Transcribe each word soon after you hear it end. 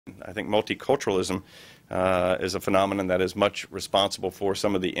I think multiculturalism is a phenomenon that is much responsible for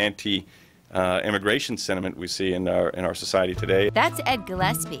some of the anti-immigration sentiment we see in our society today. That's Ed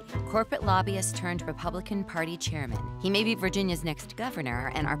Gillespie, corporate lobbyist turned Republican Party chairman. He may be Virginia's next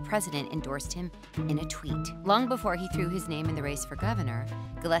governor, and our president endorsed him in a tweet. Long before he threw his name in the race for governor,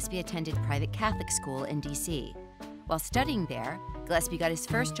 Gillespie attended private Catholic school in D.C. While studying there, Gillespie got his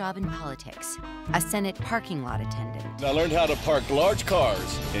first job in politics, a Senate parking lot attendant. I learned how to park large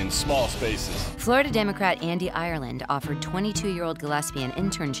cars in small spaces. Florida Democrat Andy Ireland offered 22-year-old Gillespie an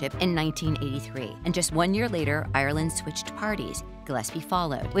internship in 1983, and just 1 year later, Ireland switched parties. Gillespie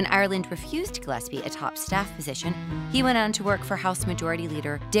followed. When Ireland refused Gillespie a top staff position, he went on to work for House Majority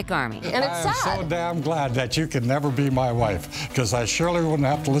Leader Dick Armey. And it's sad. I'm so damn glad that you could never be my wife, because I surely wouldn't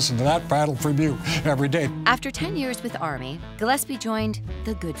have to listen to that prattle from you every day. After 10 years with Armey, Gillespie joined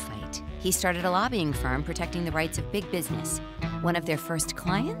the good fight. He started a lobbying firm protecting the rights of big business. One of their first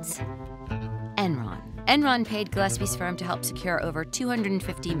clients? Enron. Enron paid Gillespie's firm to help secure over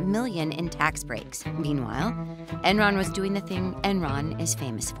 $250 million in tax breaks. Meanwhile, Enron was doing the thing Enron is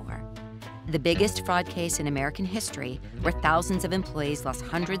famous for. The biggest fraud case in American history, where thousands of employees lost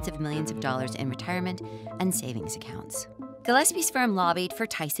hundreds of millions of dollars in retirement and savings accounts. Gillespie's firm lobbied for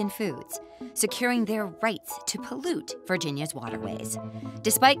Tyson Foods, securing their rights to pollute Virginia's waterways.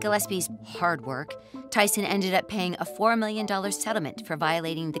 Despite Gillespie's hard work, Tyson ended up paying a $4 million settlement for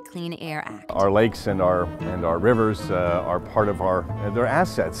violating the Clean Air Act. Our lakes and our rivers are part of they're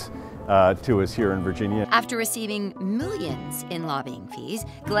assets to us here in Virginia. After receiving millions in lobbying fees,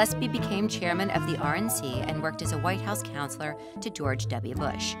 Gillespie became chairman of the RNC and worked as a White House counselor to George W.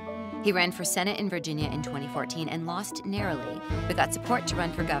 Bush. He ran for Senate in Virginia in 2014 and lost narrowly, but got support to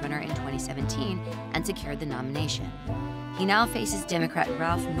run for governor in 2017 and secured the nomination. He now faces Democrat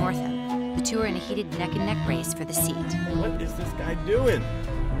Ralph Northam. The two are in a heated neck-and-neck race for the seat. What is this guy doing?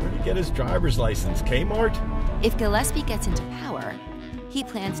 Where did he get his driver's license? Kmart? If Gillespie gets into power, he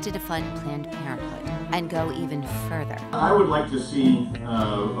plans to defund Planned Parenthood and go even further. I would like to see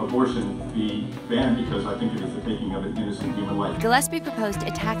abortion be banned because I think it is the taking of an innocent human life. Gillespie proposed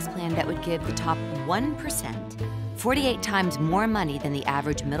a tax plan that would give the top 1% 48 times more money than the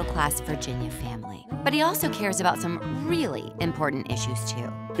average middle-class Virginia family. But he also cares about some really important issues, too.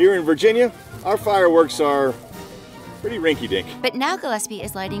 Here in Virginia, our fireworks are pretty rinky-dink. But now Gillespie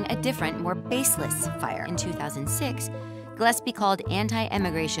is lighting a different, more baseless fire. In 2006, Gillespie called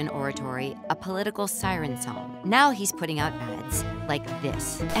anti-immigration oratory a political siren song. Now he's putting out ads like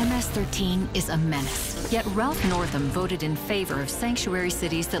this. MS-13 is a menace. Yet Ralph Northam voted in favor of sanctuary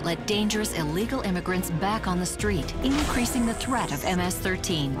cities that let dangerous illegal immigrants back on the street, increasing the threat of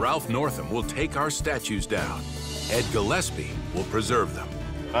MS-13. Ralph Northam will take our statues down. Ed Gillespie will preserve them.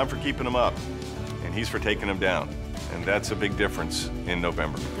 I'm for keeping them up, and he's for taking them down. And that's a big difference in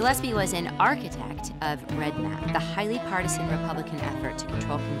November. Gillespie was an architect of Red Map, the highly partisan Republican effort to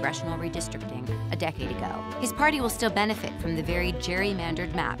control congressional redistricting a decade ago. His party will still benefit from the very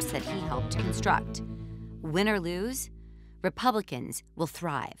gerrymandered maps that he helped construct. Win or lose, Republicans will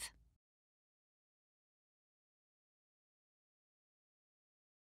thrive.